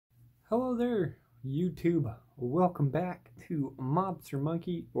Hello there, YouTube. Welcome back to Mobster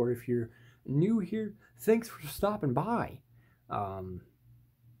Monkey, or if you're new here, thanks for stopping by.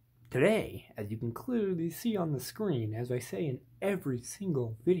 Today, as you can clearly see on the screen, as I say in every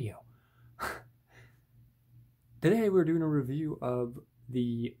single video, today we're doing a review of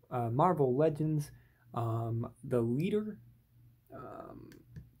the Marvel Legends, the leader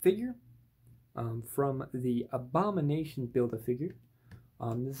figure from the Abomination Build-A-Figure.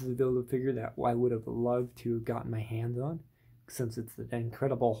 This is a Build-A-Figure that I would have loved to have gotten my hands on, since it's the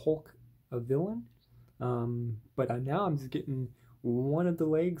Incredible Hulk villain. But now I'm just getting one of the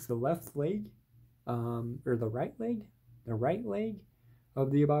legs, the left leg, or the right leg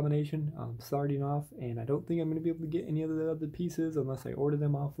of the Abomination, starting off, and I don't think I'm going to be able to get any of the other pieces unless I order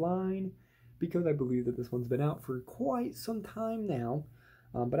them offline, because I believe that this one's been out for quite some time now.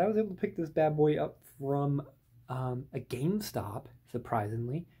 But I was able to pick this bad boy up from a GameStop,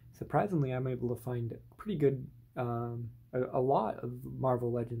 surprisingly. I'm able to find pretty good, a lot of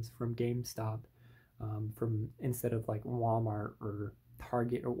Marvel Legends from GameStop, from instead of like Walmart or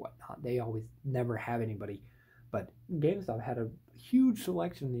Target or whatnot. They always never have anybody, but GameStop had a huge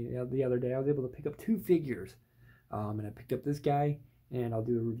selection the other day. I was able to pick up two figures, and I picked up this guy, and I'll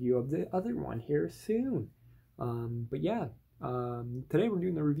do a review of the other one here soon. But yeah, today we're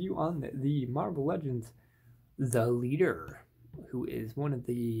doing the review on the Marvel Legends, the leader, who is one of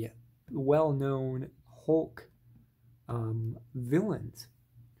the well-known Hulk villains.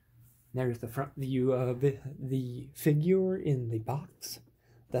 There's the front view of the figure in the box,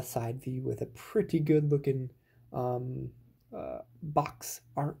 the side view with a pretty good looking box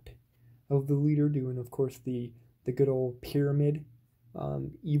art of the leader, doing of course the good old pyramid,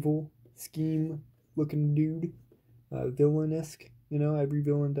 evil scheme looking dude, villain-esque. You know, every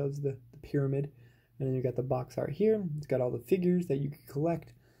villain does the pyramid. And then you got the box art here. It's got all the figures that you can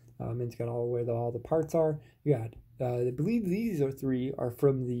collect. And it's got where all the parts are. You got, I believe these three are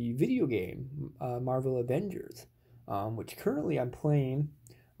from the video game Marvel Avengers, which currently I'm playing.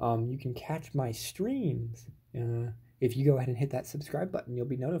 You can catch my streams. If you go ahead and hit that subscribe button, you'll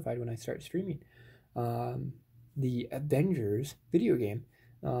be notified when I start streaming. The Avengers video game.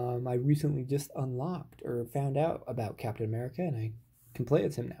 I recently just unlocked or found out about Captain America, and I can play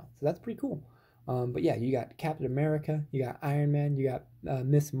as him now. So that's pretty cool. But yeah, you got Captain America, you got Iron Man, you got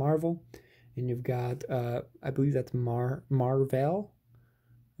Miss Marvel, and you've got, I believe that's Marvel.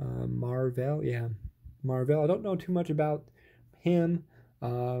 Yeah, Marvel. I don't know too much about him.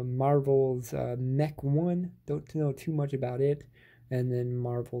 Marvel's Mech 1, don't know too much about it. And then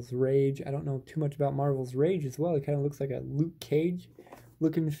Marvel's Rage, I don't know too much about Marvel's Rage as well. It kind of looks like a Luke Cage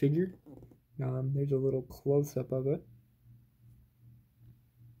looking figure. There's a little close-up of it.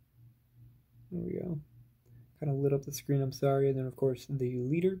 There we go. Kind of lit up the screen, I'm sorry. And then, of course, the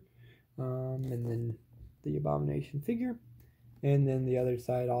leader. And then the Abomination figure. And then the other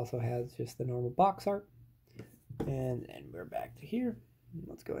side also has just the normal box art. And we're back to here.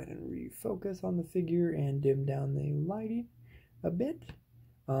 Let's go ahead and refocus on the figure and dim down the lighting a bit.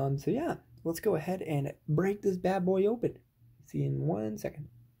 So yeah, let's go ahead and break this bad boy open. See you in 1 second.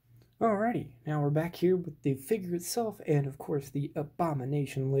 Alrighty, now we're back here with the figure itself, and of course the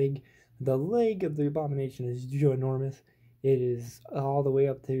Abomination leg. The leg of the Abomination is ginormous. It is all the way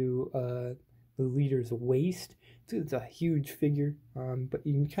up to the leader's waist. So it's a huge figure, but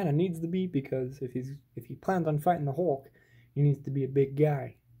he kind of needs to be, because if he plans on fighting the Hulk, he needs to be a big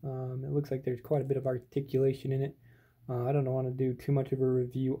guy. It looks like there's quite a bit of articulation in it. I don't want to do too much of a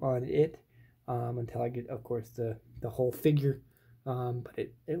review on it until I get, of course, the whole figure. But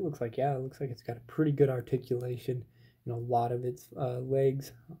it looks like, yeah, it looks like it's got a pretty good articulation in a lot of its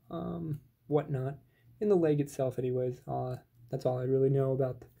legs, whatnot. In the leg itself, anyways. That's all I really know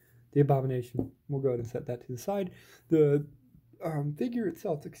about the Abomination. We'll go ahead and set that to the side. The figure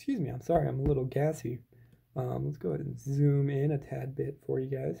itself, excuse me, I'm sorry, I'm a little gassy. Let's go ahead and zoom in a tad bit for you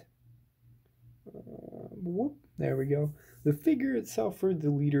guys. Whoop, there we go. The figure itself for the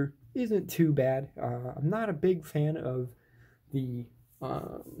leader isn't too bad. I'm not a big fan of the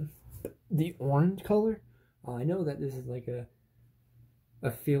orange color. I know that this is like a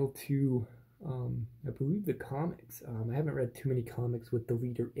feel to, I believe, the comics. I haven't read too many comics with the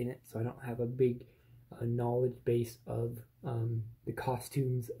leader in it, so I don't have a big knowledge base of the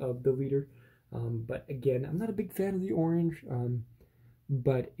costumes of the leader. But again, I'm not a big fan of the orange,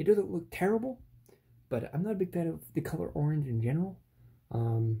 but it doesn't look terrible. But I'm not a big fan of the color orange in general.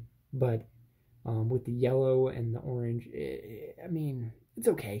 But with the yellow and the orange, I mean, it's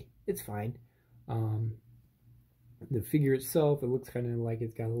okay. It's fine. The figure itself, it looks kind of like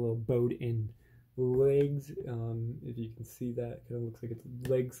it's got a little bowed in legs. If you can see that, it kind of looks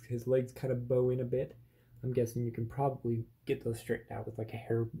like his legs kind of bow in a bit. I'm guessing you can probably get those straightened out with like a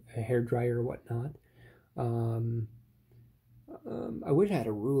hair dryer or whatnot. I wish I had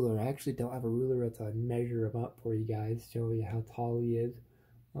a ruler. I actually don't have a ruler to measure him up for you guys, show you how tall he is.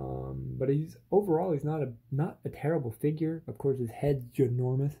 But overall he's not a terrible figure. Of course, his head's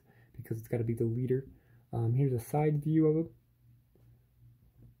ginormous because it's got to be the leader. Here's a side view of him.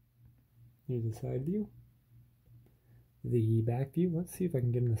 Here's a side view. The back view. Let's see if I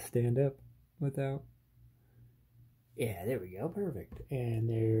can get him to stand up without. Yeah, there we go. Perfect. And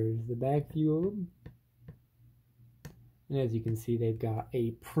there's the back view of him. And as you can see, they've got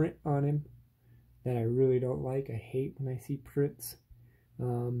a print on him that I really don't like. I hate when I see prints.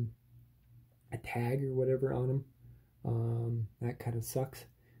 A tag or whatever on him. That kind of sucks.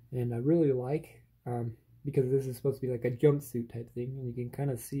 And I really like, because this is supposed to be like a jumpsuit type thing, and you can kind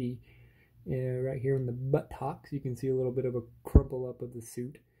of see right here in the buttocks, you can see a little bit of a crumple up of the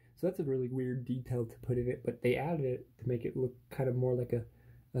suit. So that's a really weird detail to put in it, but they added it to make it look kind of more like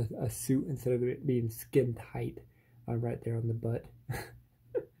a suit instead of it being skin tight right there on the butt.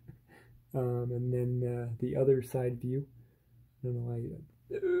 And then the other side view. I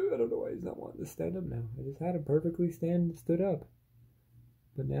don't know why he's not wanting to stand up now. I just had him perfectly stood up,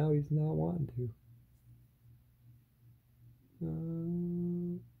 but now he's not wanting to.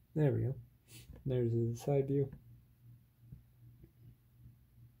 There we go. There's the side view.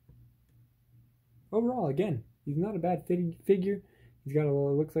 Overall, again, he's not a bad figure. He's got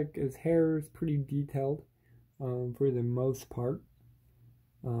looks like his hair is pretty detailed for the most part.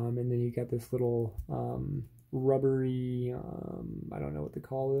 And then you got this little rubbery, I don't know what to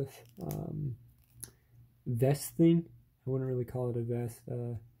call this, vest thing. I wouldn't really call it a vest.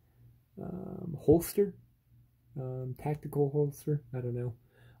 Holster, tactical holster. I don't know.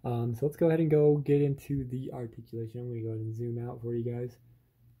 So let's go ahead and get into the articulation. I'm going to go ahead and zoom out for you guys.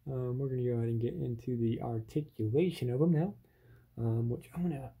 We're going to go ahead and get into the articulation of them now, which I'm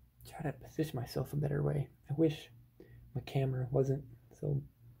going to try to position myself a better way. I wish my camera wasn't so,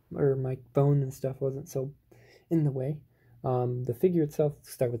 or my phone and stuff wasn't so in the way. The figure itself,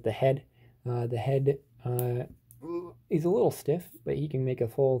 let's start with the head. The head, he's a little stiff, but he can make a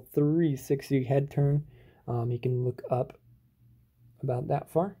full 360 head turn. He can look up about that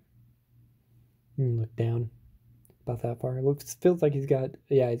far and look down about that far. It feels like he's got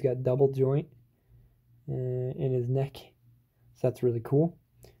double joint in his neck, so that's really cool.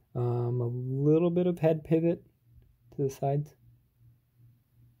 A little bit of head pivot to the sides.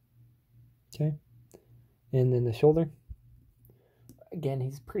 Okay, and then the shoulder. Again,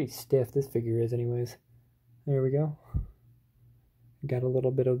 he's pretty stiff. This figure is, anyways. There we go. Got a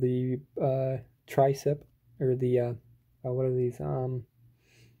little bit of the tricep, or the what are these?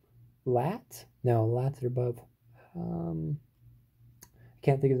 Lats? No, lats are above. I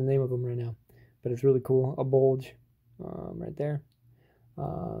can't think of the name of them right now, but it's really cool. A bulge right there.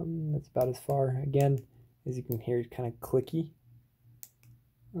 That's about as far. Again, as you can hear, it's kind of clicky,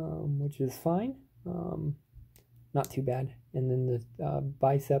 which is fine. Not too bad. And then the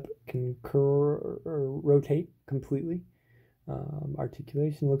bicep can curl or rotate completely.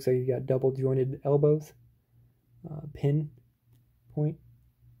 Articulation looks like you got double jointed elbows, pin point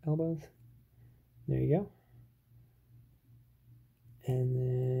elbows. There you go. And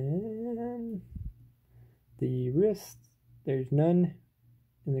then the wrist, there's none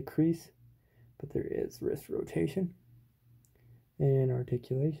in the crease, but there is wrist rotation and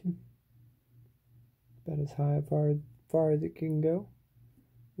articulation. About as far as it can go,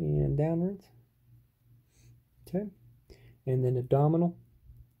 and downwards. Okay, and then abdominal.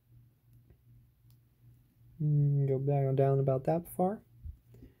 Go down about that far.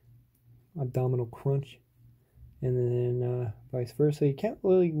 Abdominal crunch, and then vice versa. You can't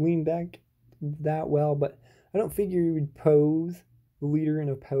really lean back that well, but I don't figure he would pose the leader in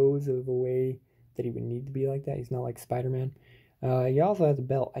a pose of a way that he would need to be like that. He's not like Spider-Man. He also has a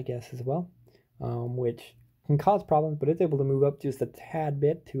belt, I guess, as well, which can cause problems, but it's able to move up just a tad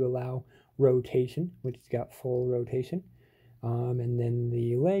bit to allow rotation, which he's got full rotation. And then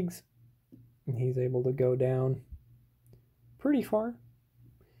the legs, he's able to go down pretty far.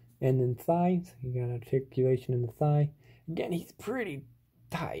 And then thighs, you got articulation in the thigh. Again, he's pretty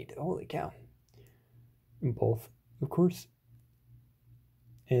tight. Holy cow. In both, of course.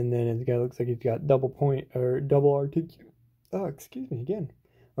 And then this guy looks like he's got double articulation. Oh, excuse me again.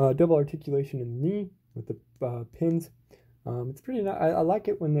 Double articulation in the knee with the pins. It's pretty nice. I like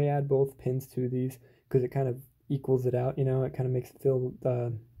it when they add both pins to these, because it kind of equals it out. You know, it kind of makes it feel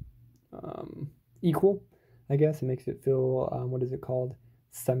equal, I guess. It makes it feel, what is it called?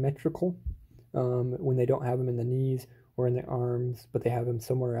 Symmetrical. when they don't have them in the knees or in the arms, but they have them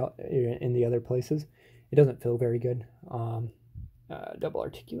somewhere else in the other places. It doesn't feel very good. Double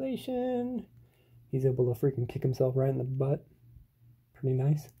articulation. He's able to freaking kick himself right in the butt. Pretty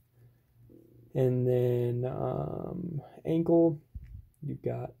nice. And then ankle, you've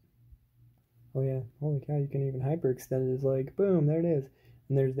got, oh yeah, holy cow, you can even hyperextend his leg. Boom, there it is.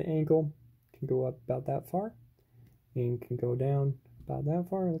 And there's the ankle. Can go up about that far. And can go down about that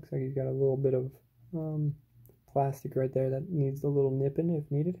far. It looks like he's got a little bit of plastic right there that needs a little nipping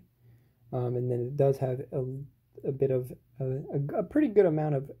if needed. And then it does have a bit of a pretty good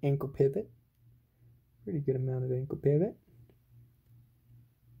amount of ankle pivot. Pretty good amount of ankle pivot.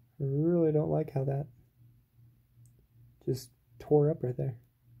 I really don't like how that just tore up right there.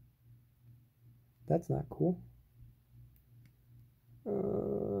 That's not cool.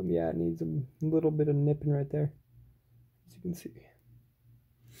 Yeah, it needs a little bit of nipping right there, as you can see.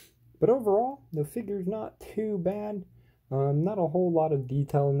 But overall, the figure's not too bad. Not a whole lot of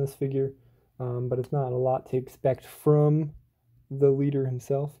detail in this figure, but it's not a lot to expect from the leader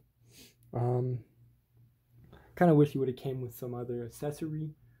himself. Kind of wish he would have came with some other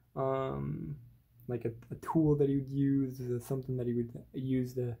accessory. Like a tool that he would use, something that he would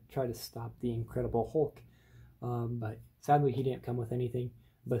use to try to stop the Incredible Hulk. But sadly, he didn't come with anything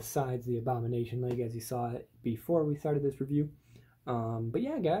besides the Abomination leg, as you saw it before we started this review. But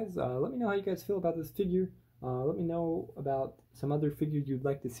yeah, guys, let me know how you guys feel about this figure. Let me know about some other figures you'd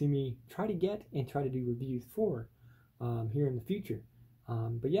like to see me try to get and try to do reviews for here in the future.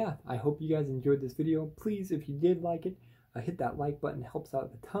 But yeah, I hope you guys enjoyed this video. Please, if you did like it, hit that like button, helps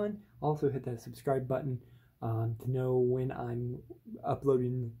out a ton. Also hit that subscribe button to know when I'm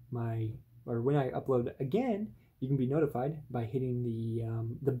uploading or when I upload again. You can be notified by hitting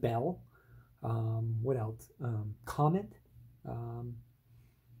the bell. What else? Comment.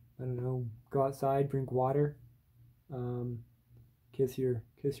 I don't know. Go outside, drink water. Kiss your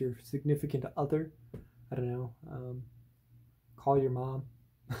significant other. I don't know. Call your mom.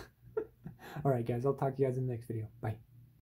 All right, guys. I'll talk to you guys in the next video. Bye.